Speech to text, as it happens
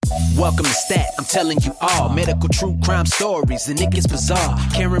Welcome to Stat, I'm telling you all medical true crime stories, and it gets bizarre.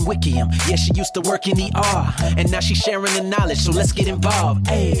 Karen Wickham, yeah, she used to work in ER, and now she's sharing the knowledge, so let's get involved.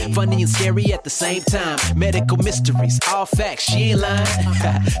 Hey, funny and scary at the same time. Medical mysteries, all facts, she ain't lying.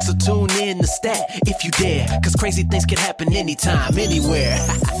 So tune in to Stat if you dare, cause crazy things can happen anytime, anywhere.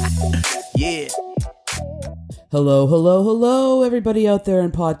 Yeah. Hello, everybody out there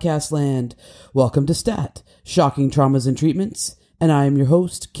in podcast land. Welcome to Stat, Shocking Traumas and Treatments. And I am your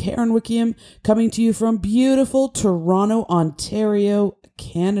host, Karen Wickham, coming to you from beautiful Toronto, Ontario,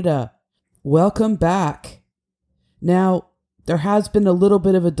 Canada. Welcome back. Now, there has been a little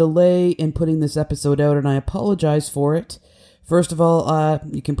bit of a delay in putting this episode out, and I apologize for it. First of all,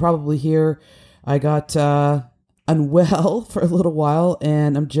 you can probably hear I got unwell for a little while,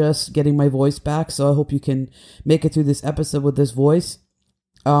 and I'm just getting my voice back, so I hope you can make it through this episode with this voice.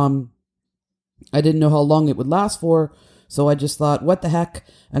 I didn't know how long it would last for, so I just thought, what the heck,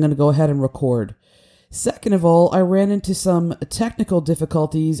 I'm going to go ahead and record. Second of all, I ran into some technical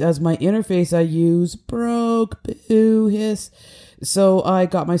difficulties as my interface I use broke, boo, hiss. So I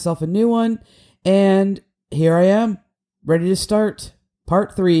got myself a new one, and here I am, ready to start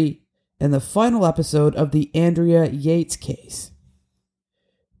part 3 and the final episode of the Andrea Yates case.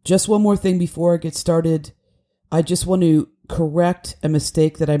 Just one more thing before I get started. I just want to correct a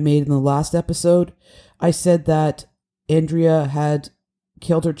mistake that I made in the last episode. I said that Andrea had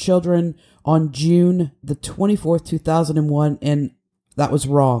killed her children on June the 24th, 2001, and that was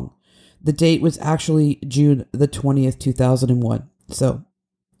wrong. The date was actually June the 20th, 2001. So,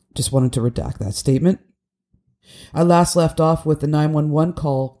 just wanted to redact that statement. I last left off with the 911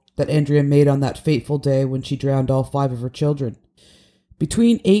 call that Andrea made on that fateful day when she drowned all 5 of her children.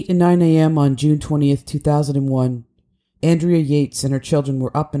 Between 8 and 9 a.m. on June 20th, 2001, Andrea Yates and her children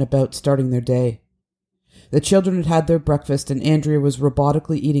were up and about starting their day. The children had had their breakfast, and Andrea was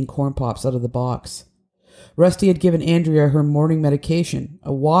robotically eating corn pops out of the box. Rusty had given Andrea her morning medication,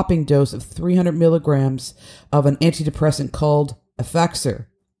 a whopping dose of 300 milligrams of an antidepressant called Effexor.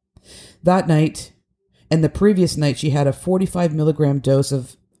 That night, and the previous night, she had a 45 milligram dose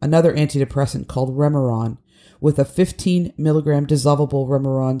of another antidepressant called Remeron, with a 15 milligram dissolvable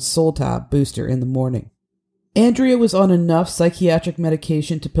Remeron Soltab booster in the morning. Andrea was on enough psychiatric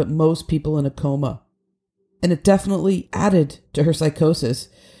medication to put most people in a coma. And it definitely added to her psychosis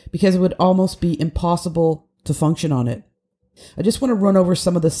because it would almost be impossible to function on it. I just want to run over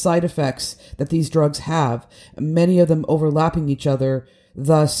some of the side effects that these drugs have, many of them overlapping each other,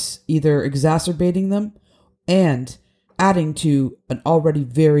 thus either exacerbating them and adding to an already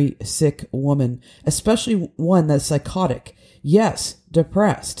very sick woman, especially one that's psychotic. Yes,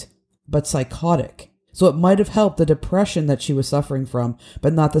 depressed, but psychotic. So it might have helped the depression that she was suffering from,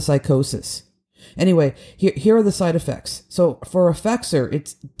 but not the psychosis. Anyway, here are the side effects. So for Effexor,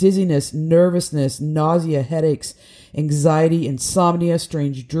 it's dizziness, nervousness, nausea, headaches, anxiety, insomnia,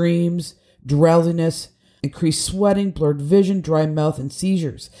 strange dreams, drowsiness, increased sweating, blurred vision, dry mouth, and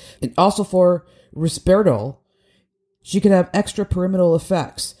seizures. And also for Risperidol, she could have extrapyramidal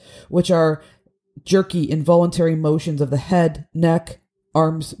effects, which are jerky, involuntary motions of the head, neck,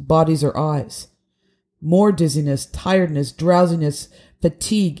 arms, bodies, or eyes. More dizziness, tiredness, drowsiness,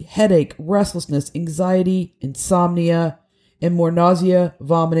 fatigue, headache, restlessness, anxiety, insomnia, and more nausea,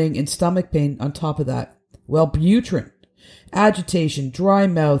 vomiting, and stomach pain on top of that. Wellbutrin, agitation, dry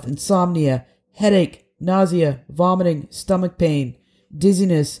mouth, insomnia, headache, nausea, vomiting, stomach pain,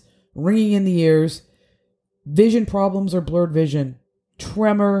 dizziness, ringing in the ears, vision problems or blurred vision,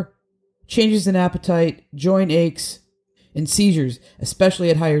 tremor, changes in appetite, joint aches, and seizures, especially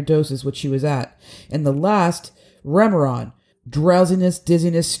at higher doses, which she was at. And the last, Remeron, drowsiness,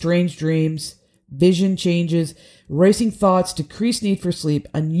 dizziness, strange dreams, vision changes, racing thoughts, decreased need for sleep,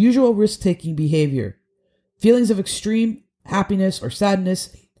 unusual risk-taking behavior, feelings of extreme happiness or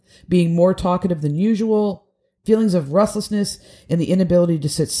sadness, being more talkative than usual, feelings of restlessness and the inability to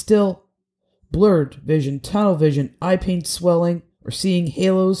sit still, blurred vision, tunnel vision, eye pain, swelling, or seeing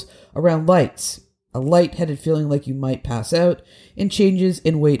halos around lights, a light-headed feeling like you might pass out, and changes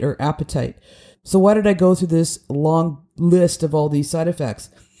in weight or appetite. So why did I go through this long list of all these side effects?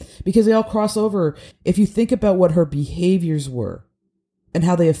 Because they all cross over. If you think about what her behaviors were and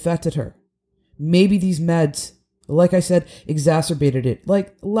how they affected her, maybe these meds, like I said, exacerbated it,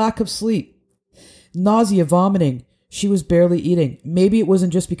 like lack of sleep, nausea, vomiting. She was barely eating. Maybe it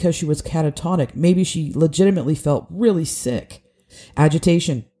wasn't just because she was catatonic. Maybe she legitimately felt really sick.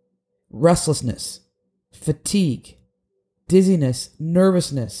 Agitation, restlessness, fatigue, dizziness,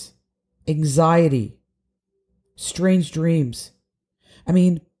 nervousness, anxiety, strange dreams. I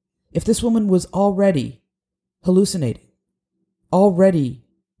mean, if this woman was already hallucinating, already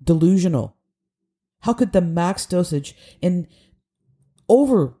delusional? How could the max dosage and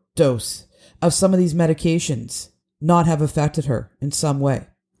overdose of some of these medications not have affected her in some way?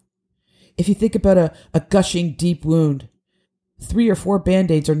 If you think about a gushing deep wound, 3 or 4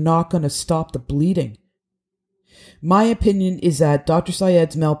 Band-Aids are not going to stop the bleeding. My opinion is that Dr.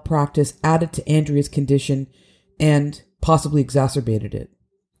 Syed's malpractice added to Andrea's condition and possibly exacerbated it.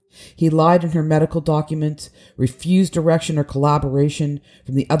 He lied in her medical documents, refused direction or collaboration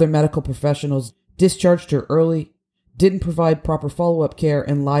from the other medical professionals, discharged her early, didn't provide proper follow-up care,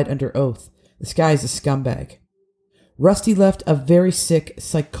 and lied under oath. This guy is a scumbag. Rusty left a very sick,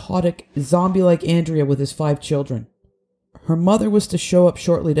 psychotic, zombie-like Andrea with his 5 children. Her mother was to show up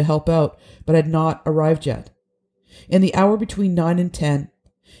shortly to help out, but had not arrived yet. In the hour between 9 and 10,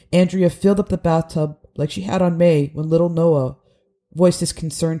 Andrea filled up the bathtub like she had on May when little Noah voiced his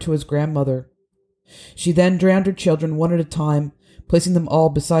concern to his grandmother. She then drowned her children one at a time, placing them all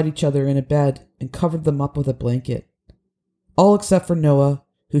beside each other in a bed, and covered them up with a blanket. All except for Noah,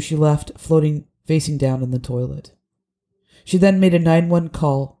 who she left floating facing down in the toilet. She then made a 911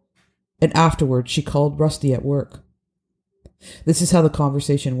 call, and afterwards she called Rusty at work. This is how the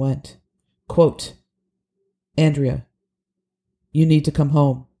conversation went. Quote, Andrea, you need to come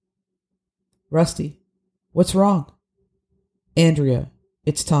home. Rusty, what's wrong? Andrea,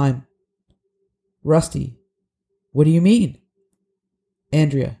 it's time. Rusty, what do you mean?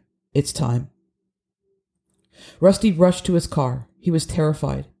 Andrea, it's time. Rusty rushed to his car. He was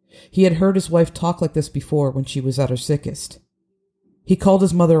terrified. He had heard his wife talk like this before when she was at her sickest. He called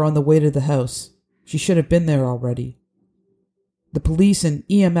his mother on the way to the house. She should have been there already. The police and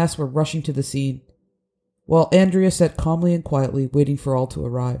EMS were rushing to the scene, while Andrea sat calmly and quietly waiting for all to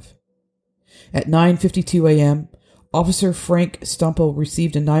arrive. At 9:52 a.m., Officer Frank Stumpo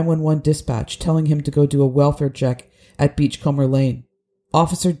received a 911 dispatch telling him to go do a welfare check at Beachcomber Lane.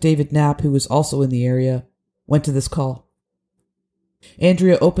 Officer David Knapp, who was also in the area, went to this call.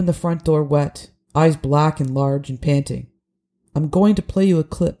 Andrea opened the front door wet, eyes black and large and panting. I'm going to play you a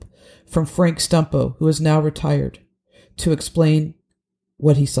clip from Frank Stumpo, who is now retired, to explain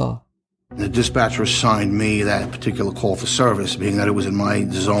what he saw. The dispatcher assigned me that particular call for service, being that it was in my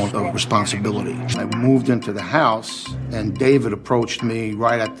zone of responsibility. I moved into the house, and David approached me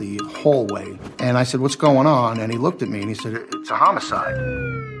right at the hallway. And I said, what's going on? And he looked at me, and he said, it's a homicide.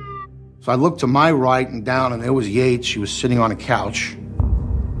 So I looked to my right and down, and there was Yates. She was sitting on a couch.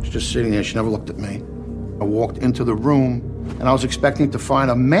 She was just sitting there. She never looked at me. I walked into the room, and I was expecting to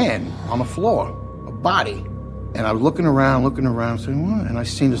find a man on the floor, a body. And I was looking around, saying, what? And I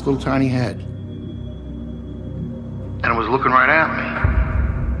seen this little tiny head. And it was looking right at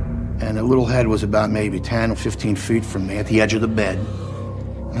me. And the little head was about maybe 10 or 15 feet from me at the edge of the bed.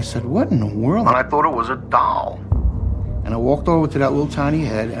 And I said, what in the world? And I thought it was a doll. And I walked over to that little tiny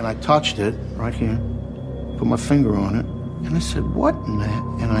head, and I touched it right here, put my finger on it. And I said, what in that?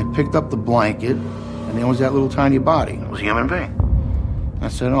 And I picked up the blanket, and there was that little tiny body. It was a human being. I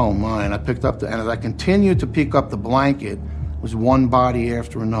said, oh my, and I picked up and as I continued to pick up the blanket, was one body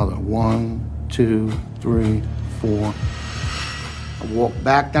after another. 1, 2, 3, 4. I walked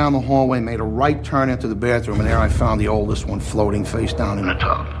back down the hallway, made a right turn into the bathroom, and there I found the oldest one floating face down in the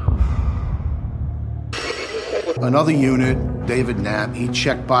tub. Another unit, David Knapp, he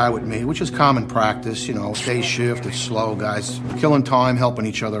checked by with me, which is common practice, day shift, it's slow, guys, killing time, helping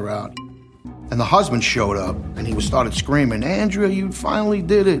each other out. And the husband showed up, and he started screaming, Andrea, you finally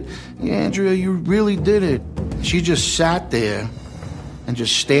did it. Andrea, you really did it. She just sat there and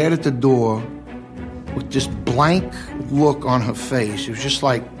just stared at the door with this blank look on her face. It was just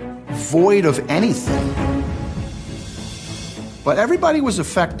like void of anything. But everybody was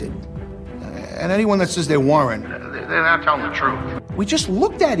affected. And anyone that says they weren't, they're not telling the truth. We just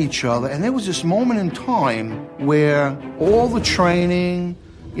looked at each other, and there was this moment in time where all the training,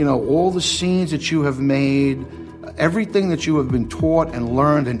 all the scenes that you have made, everything that you have been taught and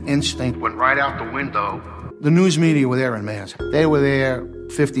learned and instinct went right out the window. The news media were there in mass. They were there,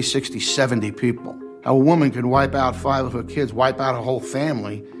 50, 60, 70 people. A woman could wipe out 5 of her kids, wipe out her whole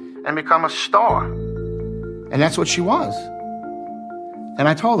family, and become a star. And that's what she was. And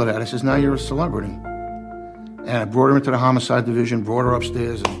I told her that. I says, now you're a celebrity. And I brought her into the homicide division, brought her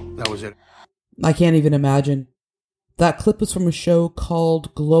upstairs, and that was it. I can't even imagine. That clip was from a show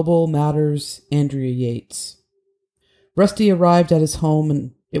called Global Matters, Andrea Yates. Rusty arrived at his home,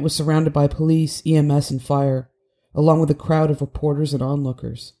 and it was surrounded by police, EMS, and fire, along with a crowd of reporters and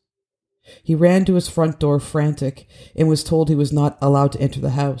onlookers. He ran to his front door frantic and was told he was not allowed to enter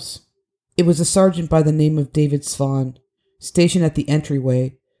the house. It was a sergeant by the name of David Svan, stationed at the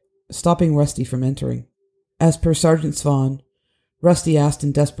entryway, stopping Rusty from entering. As per Sergeant Svan, Rusty asked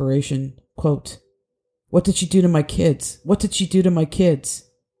in desperation, quote, "What did she do to my kids? What did she do to my kids?"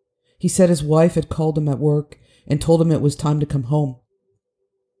 He said his wife had called him at work and told him it was time to come home.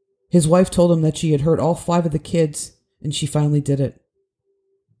 His wife told him that she had hurt all 5 of the kids, and she finally did it.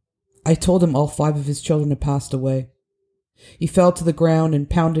 I told him all 5 of his children had passed away. He fell to the ground and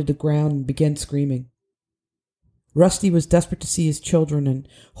pounded the ground and began screaming. Rusty was desperate to see his children and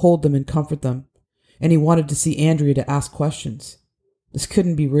hold them and comfort them, and he wanted to see Andrea to ask questions. This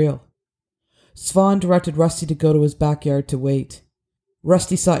couldn't be real. Svan directed Rusty to go to his backyard to wait.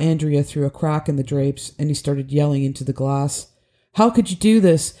 Rusty saw Andrea through a crack in the drapes, and he started yelling into the glass, "How could you do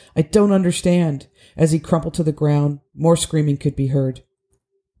this? I don't understand." As he crumpled to the ground, more screaming could be heard.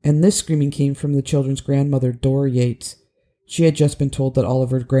 And this screaming came from the children's grandmother, Dora Yates. She had just been told that all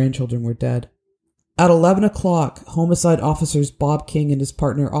of her grandchildren were dead. At 11 o'clock, homicide officers Bob King and his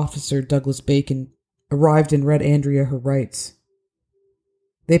partner, Officer Douglas Bacon, arrived and read Andrea her rights.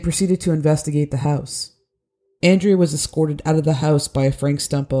 They proceeded to investigate the house. Andrea was escorted out of the house by a Frank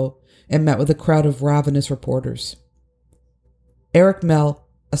Stumpo and met with a crowd of ravenous reporters. Eric Mell,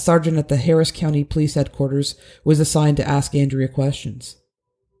 a sergeant at the Harris County Police Headquarters, was assigned to ask Andrea questions.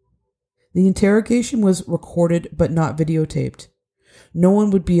 The interrogation was recorded but not videotaped. No one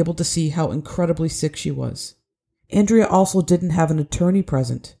would be able to see how incredibly sick she was. Andrea also didn't have an attorney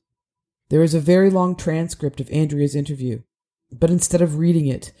present. There is a very long transcript of Andrea's interview, but instead of reading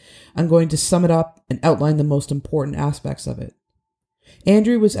it, I'm going to sum it up and outline the most important aspects of it.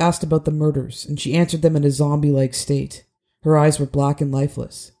 Andrea was asked about the murders, and she answered them in a zombie-like state. Her eyes were black and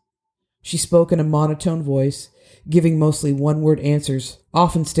lifeless. She spoke in a monotone voice, giving mostly one-word answers,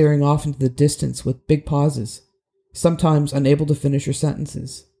 often staring off into the distance with big pauses, sometimes unable to finish her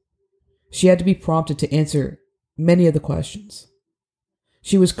sentences. She had to be prompted to answer many of the questions.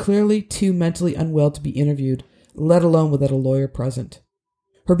 She was clearly too mentally unwell to be interviewed, let alone without a lawyer present.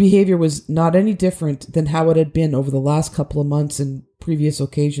 Her behavior was not any different than how it had been over the last couple of months and previous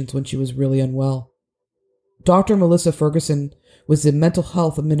occasions when she was really unwell. Dr. Melissa Ferguson was the Mental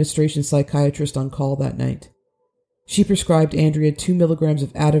Health Administration psychiatrist on call that night. She prescribed Andrea 2 milligrams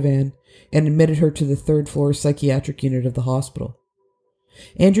of Ativan and admitted her to the 3rd-floor psychiatric unit of the hospital.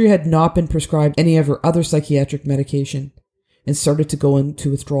 Andrea had not been prescribed any of her other psychiatric medication and started to go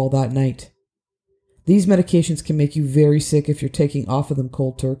into withdrawal that night. These medications can make you very sick if you're taking off of them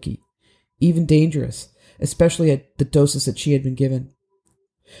cold turkey, even dangerous, especially at the doses that she had been given.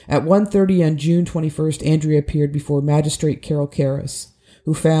 At 1:30 on June 21st, Andrea appeared before Magistrate Carol Karras,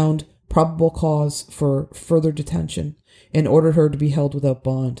 who found probable cause for further detention and ordered her to be held without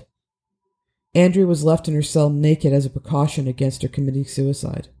bond. Andrea was left in her cell naked as a precaution against her committing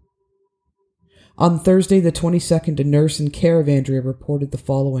suicide. On Thursday the 22nd, a nurse in care of Andrea reported the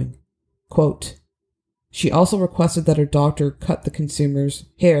following, quote, "She also requested that her doctor cut the consumer's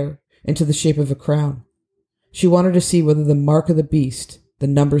hair into the shape of a crown. She wanted to see whether the mark of the beast, the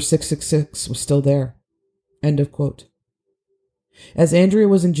number 666, was still there." End of quote. As Andrea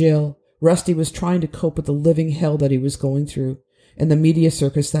was in jail, Rusty was trying to cope with the living hell that he was going through and the media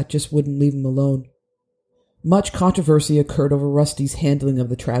circus that just wouldn't leave him alone. Much controversy occurred over Rusty's handling of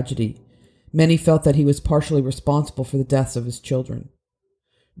the tragedy. Many felt that he was partially responsible for the deaths of his children.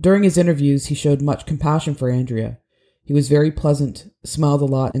 During his interviews, he showed much compassion for Andrea. He was very pleasant, smiled a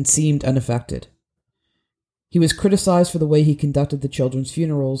lot, and seemed unaffected. He was criticized for the way he conducted the children's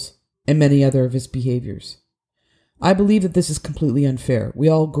funerals and many other of his behaviors. I believe that this is completely unfair. We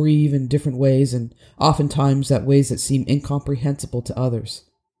all grieve in different ways, and oftentimes at ways that seem incomprehensible to others.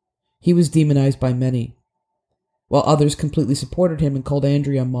 He was demonized by many, while others completely supported him and called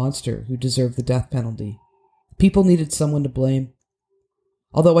Andrea a monster who deserved the death penalty. People needed someone to blame.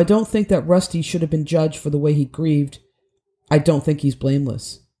 Although I don't think that Rusty should have been judged for the way he grieved, I don't think he's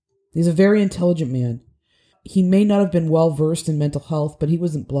blameless. He's a very intelligent man. He may not have been well versed in mental health, but he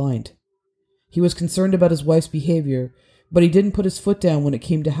wasn't blind. He was concerned about his wife's behavior, but he didn't put his foot down when it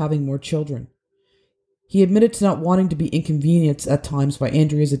came to having more children. He admitted to not wanting to be inconvenienced at times by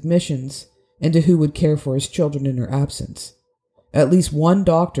Andrea's admissions and to who would care for his children in her absence. At least one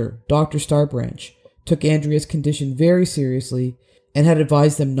doctor, Dr. Starbranch, took Andrea's condition very seriously and had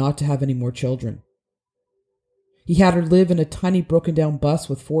advised them not to have any more children. He had her live in a tiny broken-down bus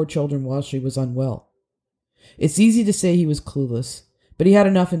with 4 children while she was unwell. It's easy to say he was clueless, but he had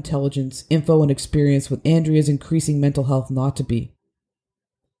enough intelligence, info, and experience with Andrea's increasing mental health not to be.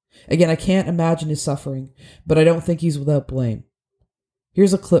 Again, I can't imagine his suffering, but I don't think he's without blame.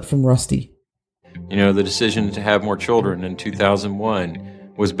 Here's a clip from Rusty. The decision to have more children in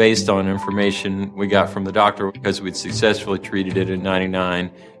 2001 was based on information we got from the doctor because we'd successfully treated it in 99.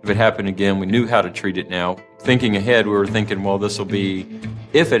 If it happened again, we knew how to treat it now. Thinking ahead, we were thinking, well, this will be,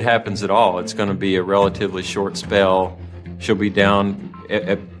 if it happens at all, it's going to be a relatively short spell. She'll be down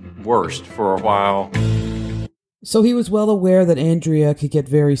at worst for a while. So he was well aware that Andrea could get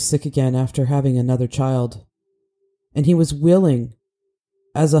very sick again after having another child. And he was willing,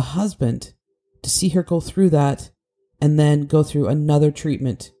 as a husband, to see her go through that and then go through another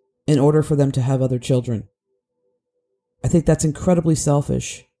treatment in order for them to have other children. I think that's incredibly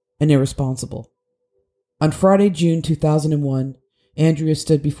selfish and irresponsible. On Friday, June 2001, Andrea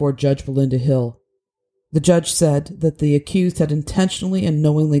stood before Judge Belinda Hill. The judge said that the accused had intentionally and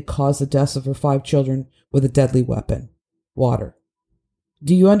knowingly caused the deaths of her 5 children with a deadly weapon, water.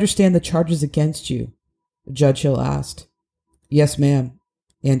 "Do you understand the charges against you?" Judge Hill asked. "Yes, ma'am,"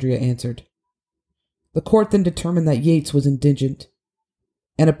 Andrea answered. The court then determined that Yates was indigent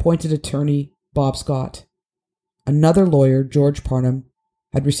and appointed attorney Bob Scott. Another lawyer, George Parnham,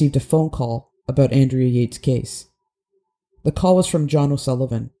 had received a phone call about Andrea Yates' case. The call was from John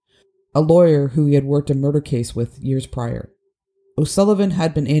O'Sullivan, a lawyer who he had worked a murder case with years prior. O'Sullivan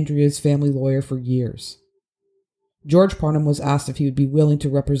had been Andrea's family lawyer for years. George Parnham was asked if he would be willing to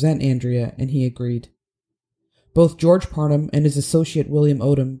represent Andrea, and he agreed. Both George Parnham and his associate William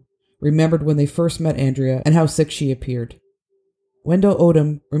Odom remembered when they first met Andrea and how sick she appeared. Wendell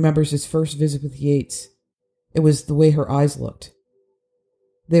Odom remembers his first visit with Yates. It was the way her eyes looked.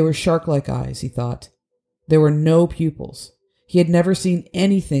 They were shark-like eyes, he thought. There were no pupils. He had never seen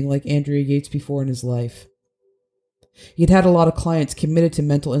anything like Andrea Yates before in his life. He had had a lot of clients committed to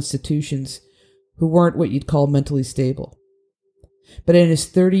mental institutions who weren't what you'd call mentally stable. But in his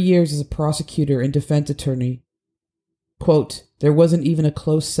 30 years as a prosecutor and defense attorney, quote, "there wasn't even a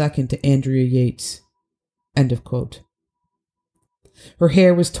close second to Andrea Yates," end of quote. Her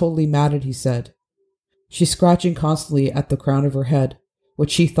hair was totally matted, he said. She's scratching constantly at the crown of her head,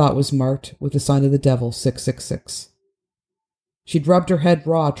 which she thought was marked with the sign of the devil, 666. She'd rubbed her head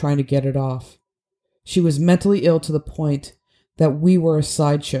raw trying to get it off. She was mentally ill to the point that we were a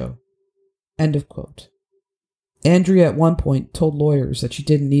sideshow, end of quote. Andrea at one point told lawyers that she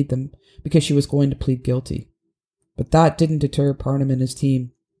didn't need them because she was going to plead guilty. But that didn't deter Parnham and his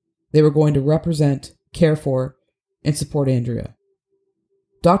team. They were going to represent, care for, and support Andrea.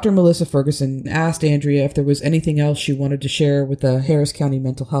 Dr. Melissa Ferguson asked Andrea if there was anything else she wanted to share with the Harris County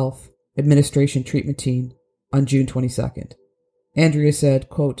Mental Health Administration treatment team on June 22nd. Andrea said,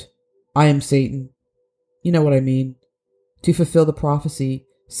 quote, "I am Satan. You know what I mean. To fulfill the prophecy,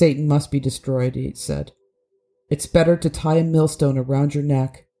 Satan must be destroyed," Yates said. "It's better to tie a millstone around your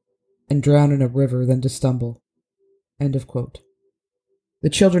neck and drown in a river than to stumble." End of quote. The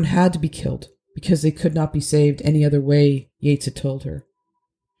children had to be killed because they could not be saved any other way, Yates had told her.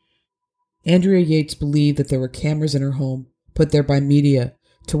 Andrea Yates believed that there were cameras in her home, put there by media,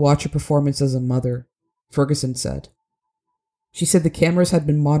 to watch her performance as a mother, Ferguson said. She said the cameras had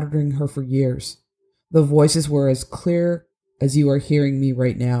been monitoring her for years. The voices were as clear as you are hearing me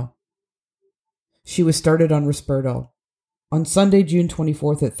right now. She was started on Risperdal. On Sunday, June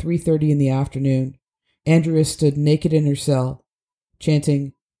 24th at 3:30 in the afternoon, Andrea stood naked in her cell,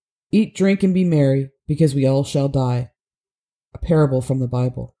 chanting, "Eat, drink, and be merry, because we all shall die," a parable from the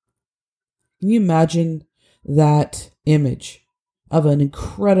Bible. Can you imagine that image of an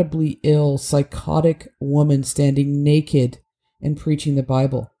incredibly ill, psychotic woman standing naked and preaching the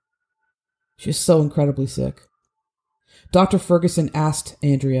Bible? She's so incredibly sick. Dr. Ferguson asked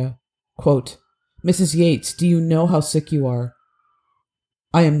Andrea, quote, "Mrs. Yates, do you know how sick you are?"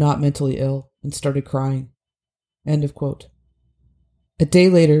 "I am not mentally ill," and started crying. End of quote. A day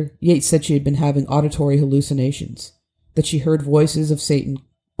later, Yates said she had been having auditory hallucinations, that she heard voices of Satan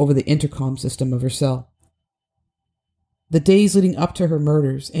over the intercom system of her cell. The days leading up to her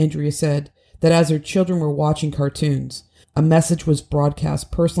murders, Andrea said that as her children were watching cartoons, a message was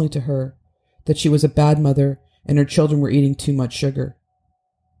broadcast personally to her that she was a bad mother and her children were eating too much sugar.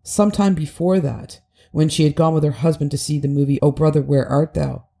 Sometime before that, when she had gone with her husband to see the movie "Oh Brother, Where Art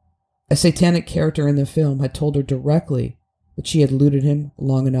Thou?", a satanic character in the film had told her directly that she had looted him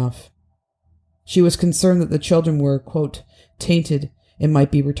long enough. She was concerned that the children were, quote, "tainted and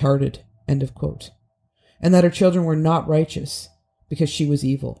might be retarded," end of quote, and that her children were not righteous because she was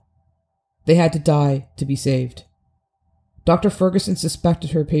evil. They had to die to be saved. Dr. Ferguson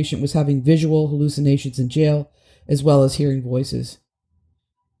suspected her patient was having visual hallucinations in jail, as well as hearing voices.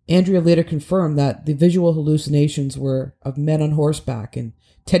 Andrea later confirmed that the visual hallucinations were of men on horseback and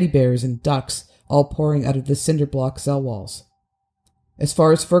teddy bears and ducks all pouring out of the cinder block cell walls. As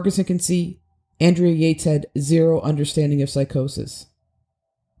far as Ferguson can see, Andrea Yates had zero understanding of psychosis.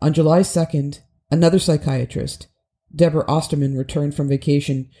 On July 2nd, another psychiatrist, Deborah Osterman, returned from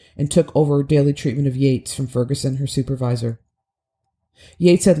vacation and took over daily treatment of Yates from Ferguson, her supervisor.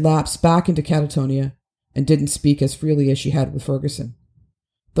 Yates had lapsed back into catatonia and didn't speak as freely as she had with Ferguson.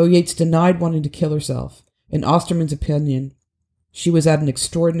 Though Yates denied wanting to kill herself, in Osterman's opinion, she was at an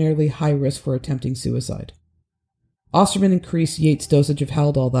extraordinarily high risk for attempting suicide. Osterman increased Yates' dosage of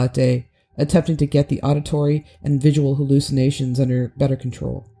Haldol that day, attempting to get the auditory and visual hallucinations under better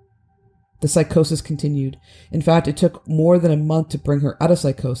control. The psychosis continued. In fact, it took more than a month to bring her out of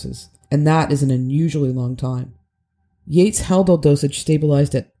psychosis, and that is an unusually long time. Yates' Haldol dosage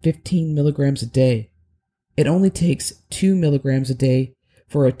stabilized at 15 milligrams a day. It only takes 2 milligrams a day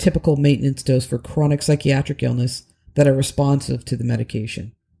for a typical maintenance dose for chronic psychiatric illness that are responsive to the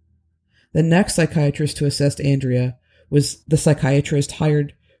medication. The next psychiatrist to assess Andrea was the psychiatrist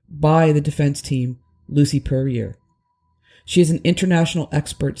hired by the defense team, Lucy Puryear. She is an international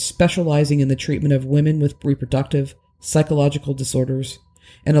expert specializing in the treatment of women with reproductive, psychological disorders,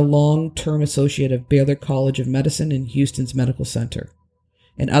 and a long-term associate of Baylor College of Medicine and Houston's Medical Center.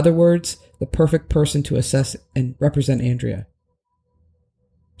 In other words, the perfect person to assess and represent Andrea.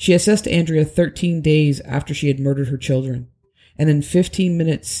 She assessed Andrea 13 days after she had murdered her children, and in 15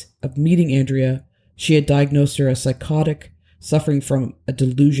 minutes of meeting Andrea, she had diagnosed her as psychotic, suffering from a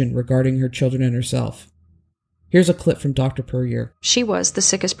delusion regarding her children and herself. Here's a clip from Dr. Puryear. She was the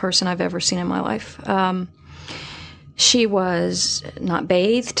sickest person I've ever seen in my life. She was not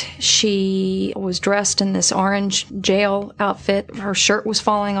bathed. She was dressed in this orange jail outfit. Her shirt was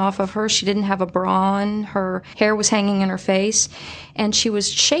falling off of her. She didn't have a bra on. Her hair was hanging in her face, and she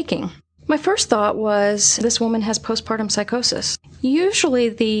was shaking. My first thought was, this woman has postpartum psychosis. Usually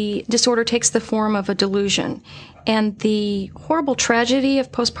the disorder takes the form of a delusion, and the horrible tragedy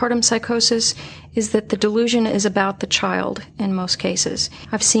of postpartum psychosis is that the delusion is about the child in most cases.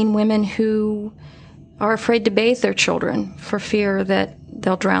 I've seen women who are afraid to bathe their children for fear that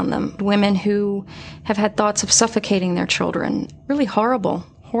they'll drown them. Women who have had thoughts of suffocating their children. Really horrible,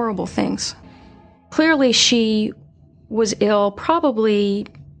 horrible things. Clearly she was ill probably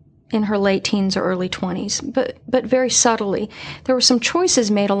in her late teens or early 20s, but very subtly. There were some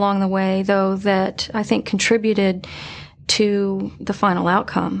choices made along the way, though, that I think contributed to the final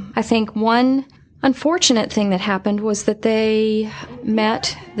outcome. I think one unfortunate thing that happened was that they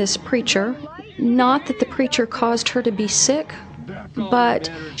met this preacher. Not that the preacher caused her to be sick, but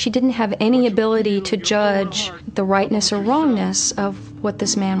she didn't have any ability to judge the rightness or wrongness of what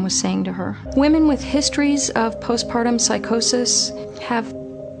this man was saying to her. Women with histories of postpartum psychosis have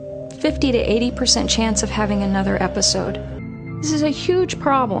 50 to 80% chance of having another episode. This is a huge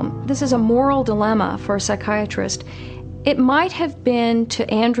problem. This is a moral dilemma for a psychiatrist. It might have been to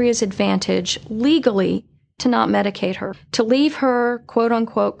Andrea's advantage legally to not medicate her, to leave her, quote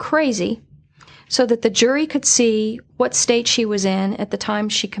unquote, crazy, so that the jury could see what state she was in at the time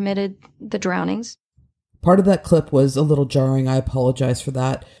she committed the drownings. Part of that clip was a little jarring. I apologize for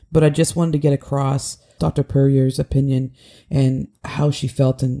that, but I just wanted to get across Dr. Puryear's opinion and how she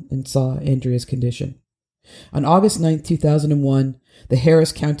felt and saw Andrea's condition. On August 9, 2001, the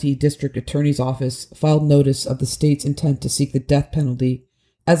Harris County District Attorney's Office filed notice of the state's intent to seek the death penalty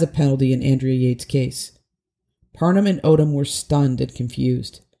as a penalty in Andrea Yates' case. Parnham and Odom were stunned and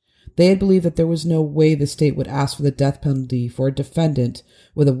confused. They had believed that there was no way the state would ask for the death penalty for a defendant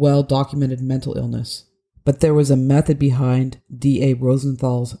with a well-documented mental illness. But there was a method behind D.A.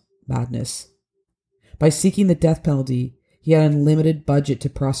 Rosenthal's madness. By seeking the death penalty, he had an unlimited budget to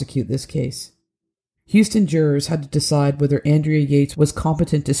prosecute this case. Houston jurors had to decide whether Andrea Yates was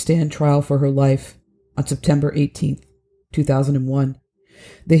competent to stand trial for her life on September 18, 2001.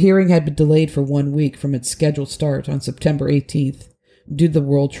 The hearing had been delayed for 1 week from its scheduled start on September 18th due to the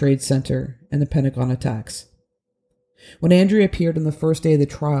World Trade Center and the Pentagon attacks. When Andrea appeared on the first day of the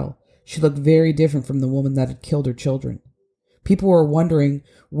trial, she looked very different from the woman that had killed her children. People were wondering,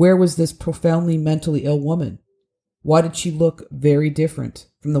 where was this profoundly mentally ill woman? Why did she look very different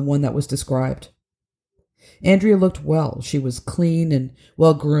from the one that was described? Andrea looked well. She was clean and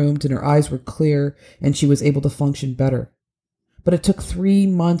well-groomed, and her eyes were clear, and she was able to function better. But it took 3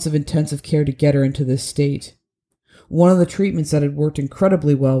 months of intensive care to get her into this state. One of the treatments that had worked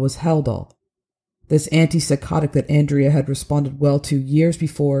incredibly well was Haldol, this antipsychotic that Andrea had responded well to years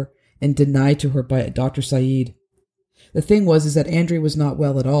before and denied to her by Dr. Saeed. The thing was that Andrea was not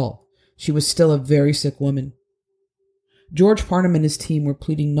well at all. She was still a very sick woman. George Parnham and his team were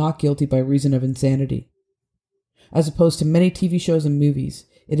pleading not guilty by reason of insanity. As opposed to many TV shows and movies,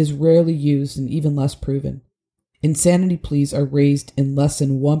 it is rarely used and even less proven. Insanity pleas are raised in less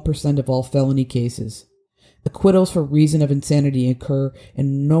than 1% of all felony cases. Acquittals for reason of insanity occur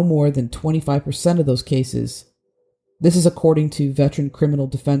in no more than 25% of those cases. This is according to veteran criminal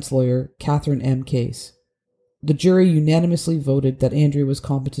defense lawyer Catherine M. Case. The jury unanimously voted that Andrea was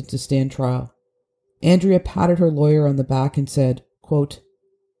competent to stand trial. Andrea patted her lawyer on the back and said, quote,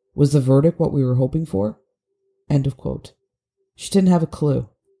 "Was the verdict what we were hoping for?" End of quote. She didn't have a clue.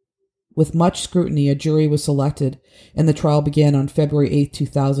 With much scrutiny, a jury was selected, and the trial began on February 8,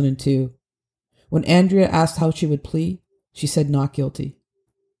 2002. When Andrea asked how she would plea, she said not guilty.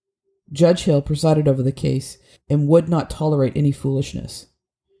 Judge Hill presided over the case and would not tolerate any foolishness.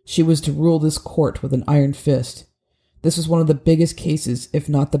 She was to rule this court with an iron fist. This was one of the biggest cases, if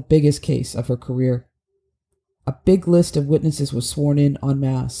not the biggest case, of her career. A big list of witnesses was sworn in en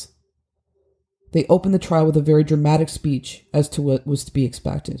masse. They opened the trial with a very dramatic speech as to what was to be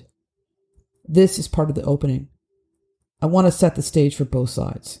expected. This is part of the opening. I want to set the stage for both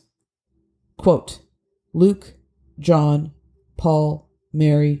sides. Quote, Luke, John, Paul,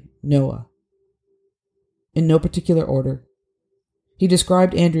 Mary, Noah. In no particular order. He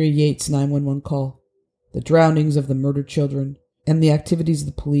described Andrea Yates' 911 call, the drownings of the murdered children, and the activities of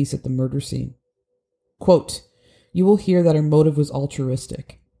the police at the murder scene. Quote, you will hear that her motive was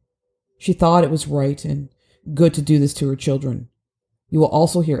altruistic. She thought it was right and good to do this to her children. You will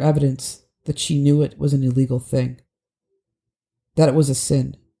also hear evidence that she knew it was an illegal thing, that it was a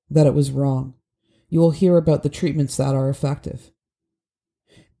sin, that it was wrong. You will hear about the treatments that are effective,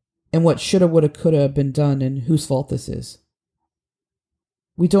 and what shoulda, woulda, coulda have been done and whose fault this is.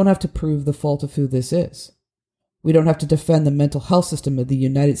 We don't have to prove the fault of who this is. We don't have to defend the mental health system of the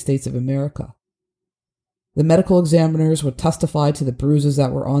United States of America. The medical examiners would testify to the bruises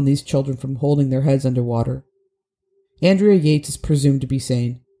that were on these children from holding their heads underwater. Andrea Yates is presumed to be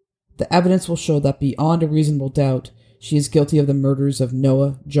sane. The evidence will show that beyond a reasonable doubt, she is guilty of the murders of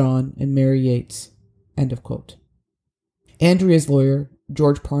Noah, John, and Mary Yates. End of quote. Andrea's lawyer,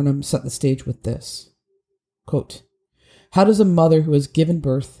 George Parnham, set the stage with this. Quote, how does a mother who has given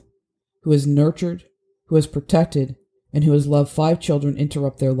birth, who has nurtured, who has protected, and who has loved 5 children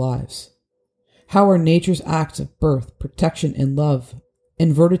interrupt their lives? How are nature's acts of birth, protection, and love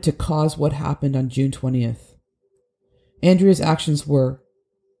inverted to cause what happened on June 20th? Andrea's actions were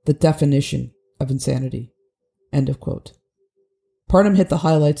the definition of insanity. End of quote. Parnham hit the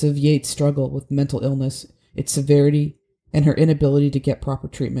highlights of Yates' struggle with mental illness, its severity, and her inability to get proper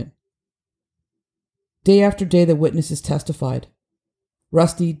treatment. Day after day, the witnesses testified.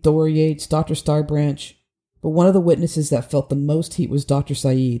 Rusty, Dora Yates, Dr. Starbranch, but one of the witnesses that felt the most heat was Dr.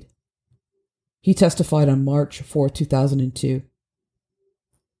 Saeed. He testified on March 4, 2002.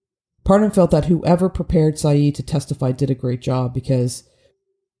 Parnham felt that whoever prepared Saeed to testify did a great job because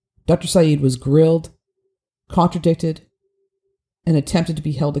Dr. Saeed was grilled, contradicted, and attempted to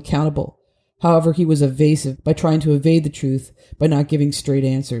be held accountable. However, he was evasive by trying to evade the truth by not giving straight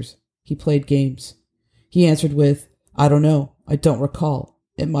answers. He played games. He answered with, I don't know, I don't recall.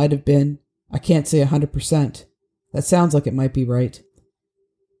 It might have been, I can't say 100%. That sounds like it might be right.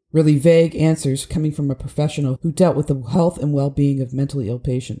 Really vague answers coming from a professional who dealt with the health and well-being of mentally ill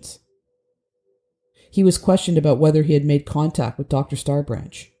patients. He was questioned about whether he had made contact with Dr.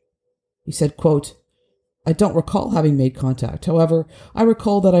 Starbranch. He said, quote, I don't recall having made contact. However, I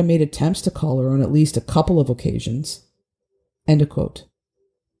recall that I made attempts to call her on at least a couple of occasions. End of quote.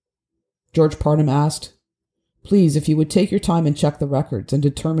 George Parnham asked, please, if you would take your time and check the records and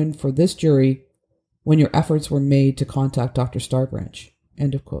determine for this jury when your efforts were made to contact Dr. Starbranch.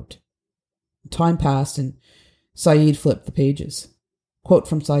 End of quote. Time passed and Saeed flipped the pages. Quote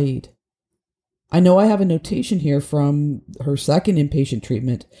from Saeed. I know I have a notation here from her second inpatient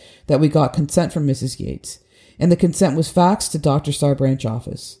treatment that we got consent from Mrs. Yates, and the consent was faxed to Dr. Starbranch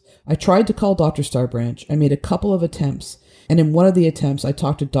office. I tried to call Dr. Starbranch. I made a couple of attempts, and in one of the attempts I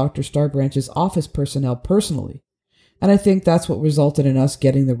talked to Dr. Starbranch's office personnel personally, and I think that's what resulted in us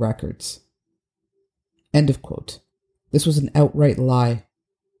getting the records. End of quote. This was an outright lie.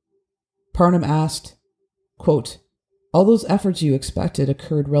 Parnham asked, quote, all those efforts you expected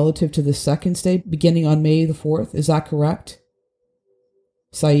occurred relative to the second stay beginning on May the 4th, is that correct?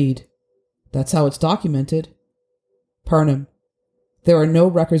 Saeed, that's how it's documented. Parnham, there are no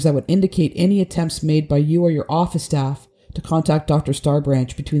records that would indicate any attempts made by you or your office staff to contact Dr.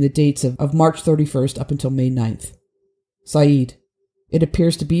 Starbranch between the dates of March 31st up until May 9th. Saeed, it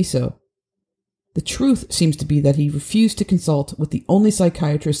appears to be so. The truth seems to be that he refused to consult with the only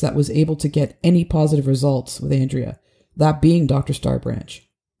psychiatrist that was able to get any positive results with Andrea, that being Dr. Starbranch.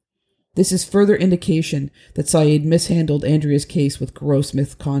 This is further indication that Saeed mishandled Andrea's case with gross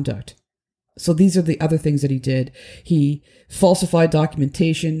misconduct. So these are the other things that he did. He falsified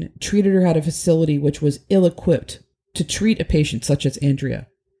documentation, treated her at a facility which was ill-equipped to treat a patient such as Andrea.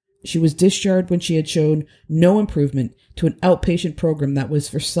 She was discharged when she had shown no improvement to an outpatient program that was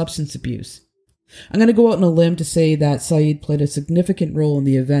for substance abuse. I'm going to go out on a limb to say that Saeed played a significant role in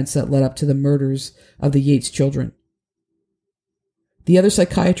the events that led up to the murders of the Yates children. The other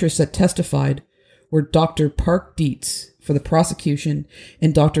psychiatrists that testified were Dr. Park Dietz for the prosecution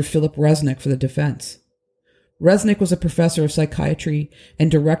and Dr. Philip Resnick for the defense. Resnick was a professor of psychiatry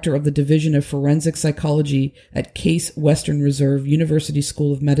and director of the Division of Forensic Psychology at Case Western Reserve University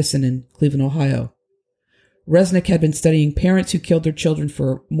School of Medicine in Cleveland, Ohio. Resnick had been studying parents who killed their children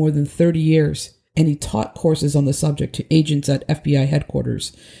for more than 30 years, and he taught courses on the subject to agents at FBI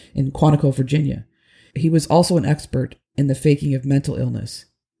headquarters in Quantico, Virginia. He was also an expert in the faking of mental illness.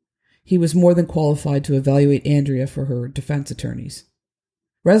 He was more than qualified to evaluate Andrea for her defense attorneys.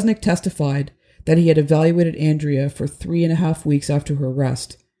 Resnick testified that he had evaluated Andrea for 3.5 weeks after her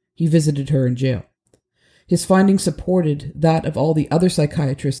arrest. He visited her in jail. His findings supported that of all the other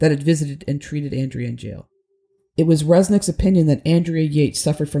psychiatrists that had visited and treated Andrea in jail. It was Resnick's opinion that Andrea Yates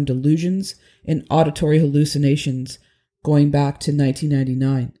suffered from delusions and auditory hallucinations going back to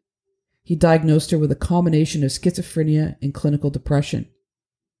 1999. He diagnosed her with a combination of schizophrenia and clinical depression.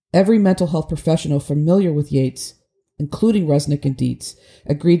 Every mental health professional familiar with Yates, including Resnick and Dietz,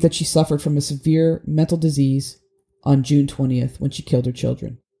 agreed that she suffered from a severe mental disease on June 20th when she killed her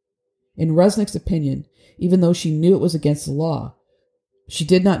children. In Resnick's opinion, even though she knew it was against the law, she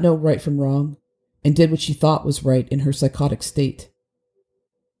did not know right from wrong and did what she thought was right in her psychotic state.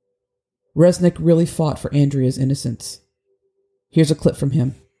 Resnick really fought for Andrea's innocence. Here's a clip from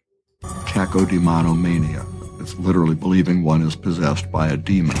him. Cacodemomania. It's literally believing one is possessed by a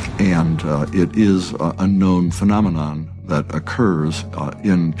demon. And it is a known phenomenon that occurs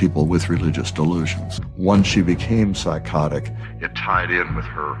in people with religious delusions. Once she became psychotic, it tied in with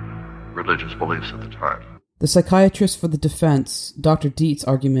her religious beliefs at the time. The psychiatrist for the defense, Dr. Dietz's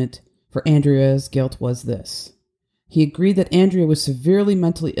argument for Andrea's guilt was this. He agreed that Andrea was severely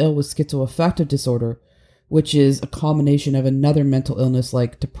mentally ill with schizoaffective disorder, which is a combination of another mental illness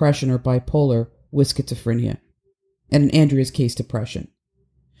like depression or bipolar with schizophrenia, and in Andrea's case, depression.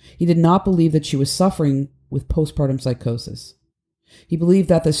 He did not believe that she was suffering with postpartum psychosis. He believed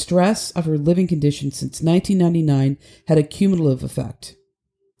that the stress of her living conditions since 1999 had a cumulative effect,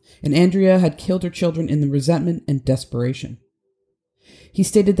 and Andrea had killed her children in the resentment and desperation. He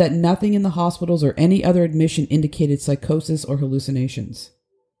stated that nothing in the hospitals or any other admission indicated psychosis or hallucinations.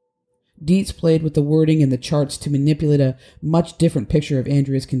 Dietz played with the wording in the charts to manipulate a much different picture of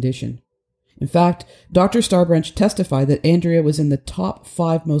Andrea's condition. In fact, Dr. Starbranch testified that Andrea was in the top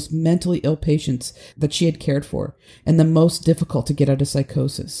 5 most mentally ill patients that she had cared for, and the most difficult to get out of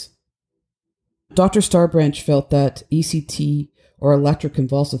psychosis. Dr. Starbranch felt that ECT, or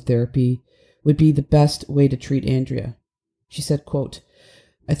electroconvulsive therapy, would be the best way to treat Andrea. She said, quote,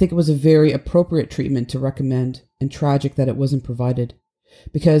 "I think it was a very appropriate treatment to recommend, and tragic that it wasn't provided,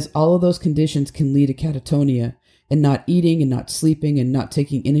 because all of those conditions can lead to catatonia, and not eating and not sleeping and not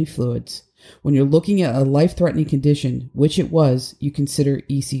taking any fluids. When you're looking at a life-threatening condition, which it was, you consider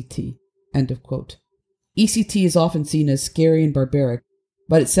ECT." End of quote. ECT is often seen as scary and barbaric,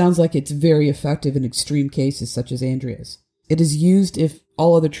 but it sounds like it's very effective in extreme cases such as Andrea's. It is used if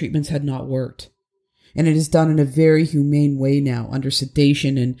all other treatments had not worked, and it is done in a very humane way now under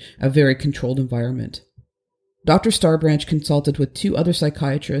sedation and a very controlled environment. Dr. Starbranch consulted with 2 other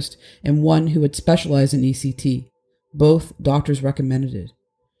psychiatrists and one who had specialized in ECT. Both doctors recommended it.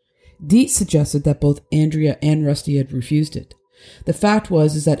 Dietz suggested that both Andrea and Rusty had refused it. The fact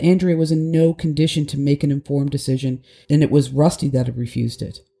was that Andrea was in no condition to make an informed decision, and it was Rusty that had refused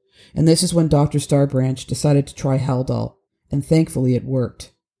it. And this is when Dr. Starbranch decided to try Haldol, and thankfully it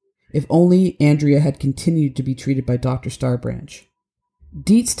worked. If only Andrea had continued to be treated by Dr. Starbranch.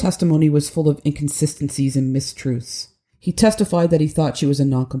 Dietz's testimony was full of inconsistencies and mistruths. He testified that he thought she was a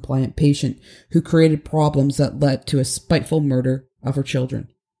non-compliant patient who created problems that led to a spiteful murder of her children.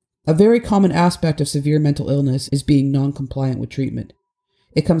 A very common aspect of severe mental illness is being non-compliant with treatment.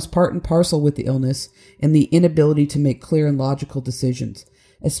 It comes part and parcel with the illness and the inability to make clear and logical decisions,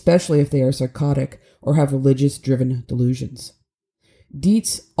 especially if they are psychotic or have religious-driven delusions.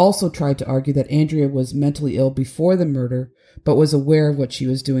 Dietz also tried to argue that Andrea was mentally ill before the murder, but was aware of what she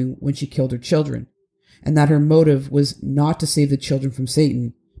was doing when she killed her children, and that her motive was not to save the children from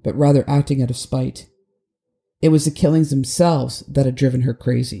Satan, but rather acting out of spite. It was the killings themselves that had driven her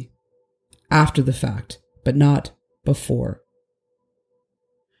crazy. After the fact, but not before.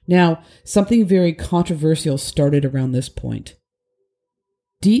 Now, something very controversial started around this point.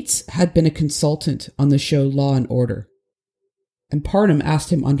 Yates had been a consultant on the show Law and Order, and Parnham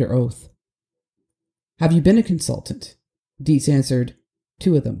asked him under oath, "Have you been a consultant?" Yates answered,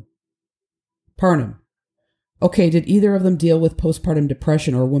 "2 of them." Parnham, "Okay, did either of them deal with postpartum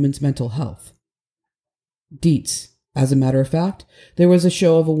depression or women's mental health?" Yates, "As a matter of fact, there was a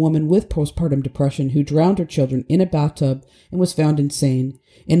show of a woman with postpartum depression who drowned her children in a bathtub and was found insane,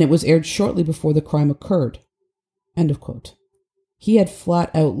 and it was aired shortly before the crime occurred." End of quote. He had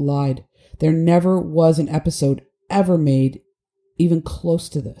flat out lied. There never was an episode ever made even close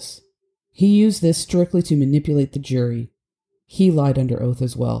to this. He used this strictly to manipulate the jury. He lied under oath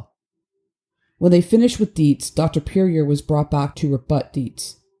as well. When they finished with Yates, Dr. Puryear was brought back to rebut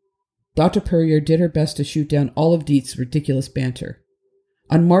Yates. Dr. Puryear did her best to shoot down all of Yates' ridiculous banter.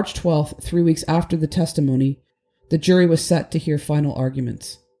 On March 12th, 3 weeks after the testimony, the jury was set to hear final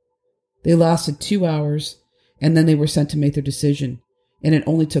arguments. They lasted 2 hours, and then they were sent to make their decision, and it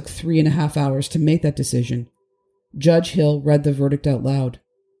only took 3.5 hours to make that decision. Judge Hill read the verdict out loud.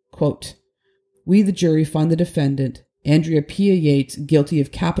 Quote, "We, the jury, find the defendant, Andrea Pia Yates, guilty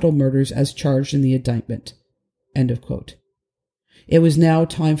of capital murders as charged in the indictment." End of quote. It was now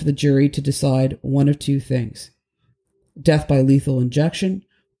time for the jury to decide one of 2 things: death by lethal injection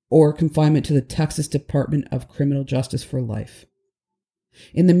or confinement to the Texas Department of Criminal Justice for life.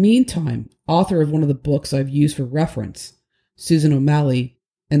 In the meantime, author of one of the books I've used for reference, Susan O'Malley,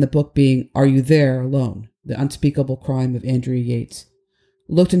 and the book being Are You There Alone? The Unspeakable Crime of Andrea Yates,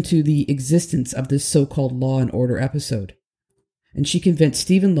 looked into the existence of this so-called Law and Order episode, and she convinced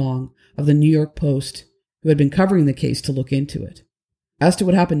Stephen Long of the New York Post, who had been covering the case, to look into it. As to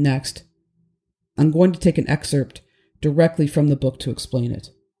what happened next, I'm going to take an excerpt directly from the book to explain it.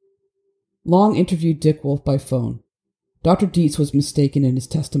 Long interviewed Dick Wolf by phone. Dr. Yates was mistaken in his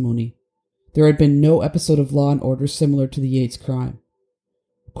testimony. There had been no episode of Law and Order similar to the Yates crime.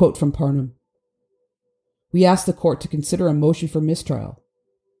 Quote from Parnham. "We asked the court to consider a motion for mistrial.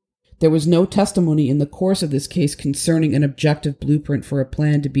 There was no testimony in the course of this case concerning an objective blueprint for a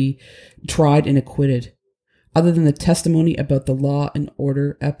plan to be tried and acquitted, other than the testimony about the Law and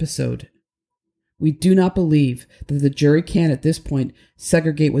Order episode. We do not believe that the jury can, at this point,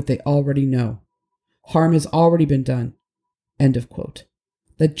 segregate what they already know. Harm has already been done." End of quote.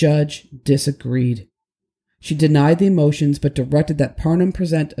 The judge disagreed. She denied the motions, but directed that Parnham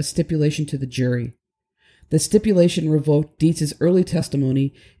present a stipulation to the jury. The stipulation revoked Yates' early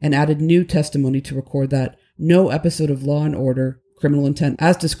testimony and added new testimony to record that no episode of Law and Order, Criminal Intent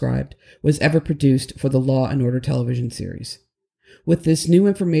as described, was ever produced for the Law and Order television series. With this new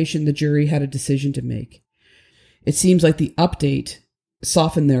information, the jury had a decision to make. It seems like the update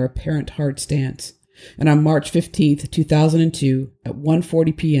softened their apparent hard stance, and on March 15th, 2002, at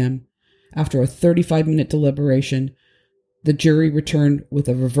 1:40 p.m., after a 35-minute deliberation, the jury returned with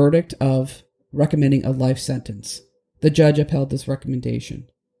a verdict of recommending a life sentence. The judge upheld this recommendation.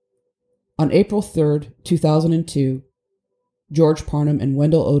 On April 3rd, 2002, George Parnham and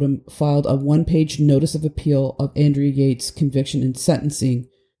Wendell Odom filed a 1-page notice of appeal of Andrea Yates' conviction and sentencing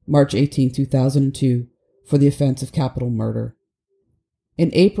March 18, 2002, for the offense of capital murder. In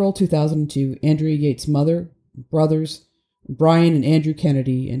April 2002, Andrea Yates' mother, brothers, Brian and Andrew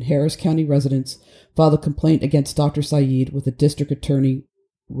Kennedy, and Harris County residents filed a complaint against Dr. Saeed with the district attorney,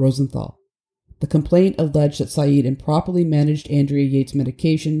 Rosenthal. The complaint alleged that Saeed improperly managed Andrea Yates'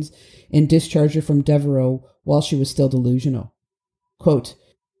 medications and discharged her from Devereaux while she was still delusional. Quote,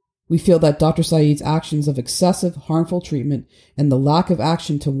 "We feel that Dr. Saeed's actions of excessive, harmful treatment and the lack of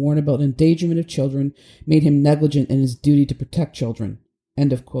action to warn about endangerment of children made him negligent in his duty to protect children."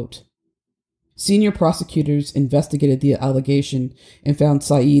 End of quote. Senior prosecutors investigated the allegation and found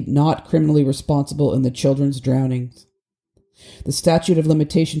Saeed not criminally responsible in the children's drownings. The statute of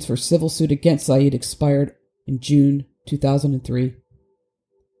limitations for civil suit against Saeed expired in June 2003.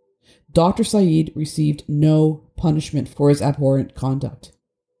 Dr. Saeed received no punishment for his abhorrent conduct.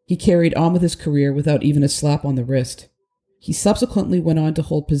 He carried on with his career without even a slap on the wrist. He subsequently went on to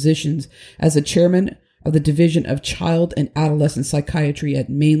hold positions as the chairman of the Division of Child and Adolescent Psychiatry at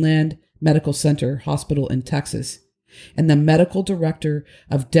Mainland Medical Center Hospital in Texas, and the medical director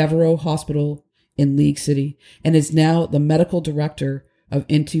of Devereaux Hospital in League City, and is now the medical director of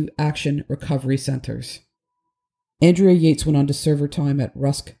Into Action Recovery Centers. Andrea Yates went on to serve her time at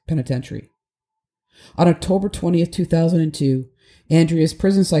Rusk Penitentiary. On October 20th, 2002, Andrea's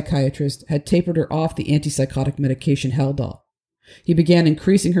prison psychiatrist had tapered her off the antipsychotic medication Haldol. He began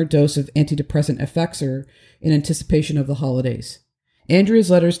increasing her dose of antidepressant Effexor in anticipation of the holidays. Andrea's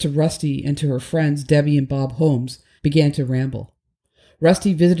letters to Rusty and to her friends Debbie and Bob Holmes began to ramble.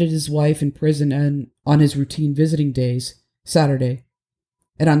 Rusty visited his wife in prison and, on his routine visiting days, Saturday,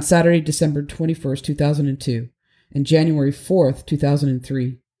 And on Saturday, December 21st, 2002, and January 4th,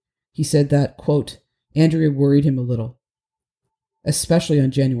 2003, he said that, quote, Andrea worried him a little, especially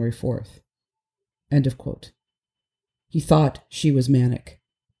on January 4th, end of quote. He thought she was manic.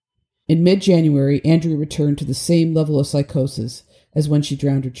 In mid-January, Andrea returned to the same level of psychosis as when she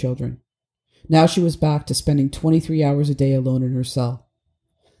drowned her children. Now she was back to spending 23 hours a day alone in her cell.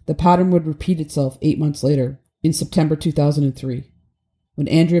 The pattern would repeat itself 8 months later, in September 2003, when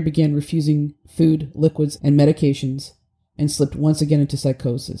Andrea began refusing food, liquids, and medications, and slipped once again into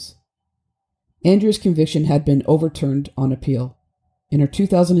psychosis. Andrea's conviction had been overturned on appeal. In her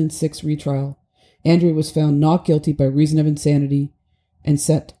 2006 retrial, Andrea was found not guilty by reason of insanity and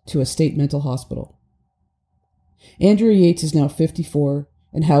sent to a state mental hospital. Andrea Yates is now 54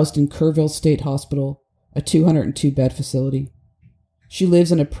 and housed in Kerrville State Hospital, a 202-bed facility. She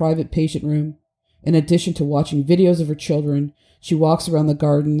lives in a private patient room. In addition to watching videos of her children, she walks around the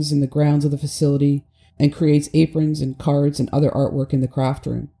gardens and the grounds of the facility and creates aprons and cards and other artwork in the craft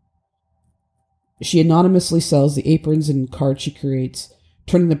room. She anonymously sells the aprons and cards she creates,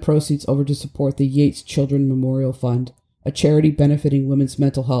 turning the proceeds over to support the Yates Children Memorial Fund, a charity benefiting women's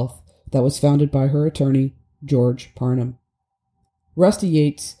mental health that was founded by her attorney, George Parnham. Rusty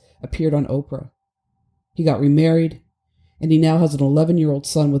Yates appeared on Oprah. He got remarried, and he now has an 11-year-old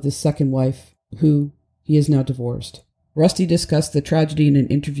son with his second wife, who he is now divorced. Rusty discussed the tragedy in an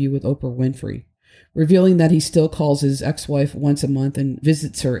interview with Oprah Winfrey, revealing that he still calls his ex-wife once a month and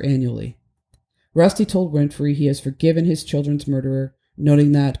visits her annually. Rusty told Winfrey he has forgiven his children's murderer,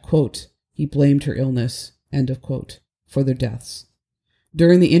 noting that, quote, he blamed her illness, end of quote, for their deaths.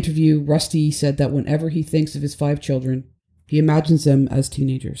 During the interview, Rusty said that whenever he thinks of his 5 children, he imagines them as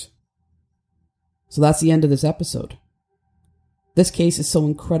teenagers. So that's the end of this episode. This case is so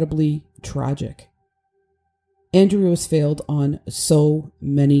incredibly tragic. Andrea was failed on so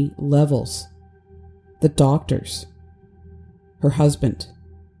many levels. The doctors, her husband,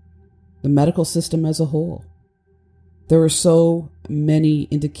 the medical system as a whole. There were so many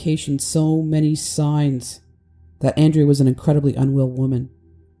indications, so many signs that Andrea was an incredibly unwell woman,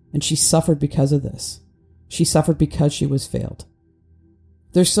 and she suffered because of this. She suffered because she was failed.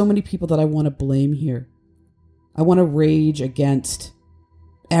 There's so many people that I want to blame here. I want to rage against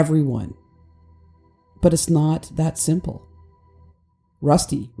everyone. But it's not that simple.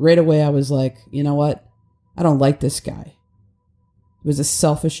 Rusty, right away I was like, you know what? I don't like this guy. He was a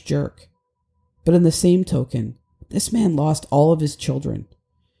selfish jerk. But in the same token, this man lost all of his children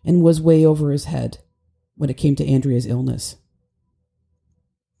and was way over his head when it came to Andrea's illness.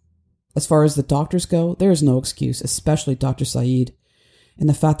 As far as the doctors go, there is no excuse, especially Dr. Saeed. And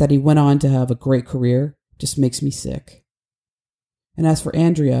the fact that he went on to have a great career just makes me sick. And as for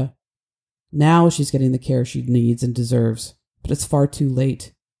Andrea, now she's getting the care she needs and deserves, but it's far too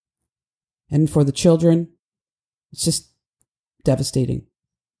late. And for the children, it's just devastating.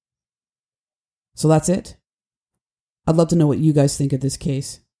 So that's it. I'd love to know what you guys think of this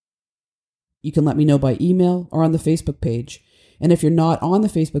case. You can let me know by email or on the Facebook page. And if you're not on the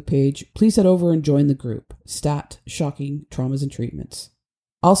Facebook page, please head over and join the group, Stat Shocking Traumas and Treatments.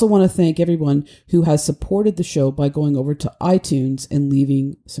 I also want to thank everyone who has supported the show by going over to iTunes and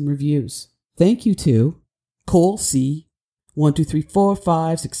leaving some reviews. Thank you to Cole C. 1, 2, 3, 4,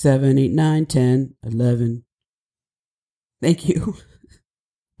 5, 6, 7, 8, 9, 10, 11. Thank you.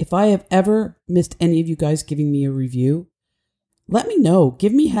 If I have ever missed any of you guys giving me a review, let me know.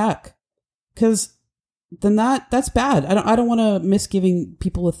 Give me heck. Because then that's bad. I don't want to miss giving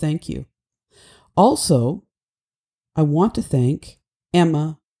people a thank you. Also, I want to thank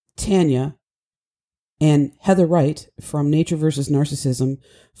Emma, Tanya, and Heather Wright from Nature vs. Narcissism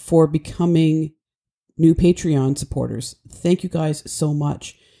for becoming new Patreon supporters. Thank you guys so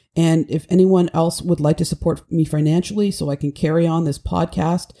much. And if anyone else would like to support me financially so I can carry on this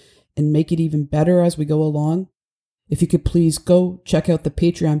podcast and make it even better as we go along, if you could please go check out the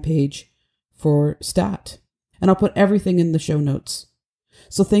Patreon page for Stat. And I'll put everything in the show notes.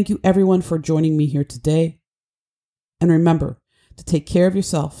 So thank you everyone for joining me here today. And remember to take care of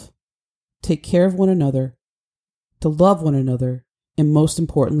yourself, take care of one another, to love one another, and most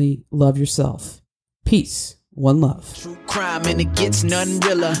importantly, love yourself. Peace. One love. True crime and it gets none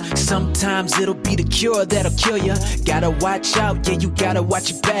realer. Sometimes it'll be the cure that'll kill ya. Gotta watch out, yeah, you gotta watch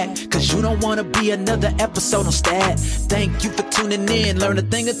your back, cause you don't wanna be another episode on Stat. Thank you for tuning in, learn a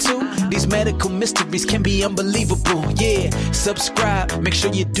thing or two. These medical mysteries can be unbelievable. Yeah, subscribe, make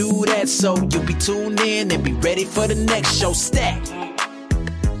sure you do that so you'll be tuned in and be ready for the next show. Stat.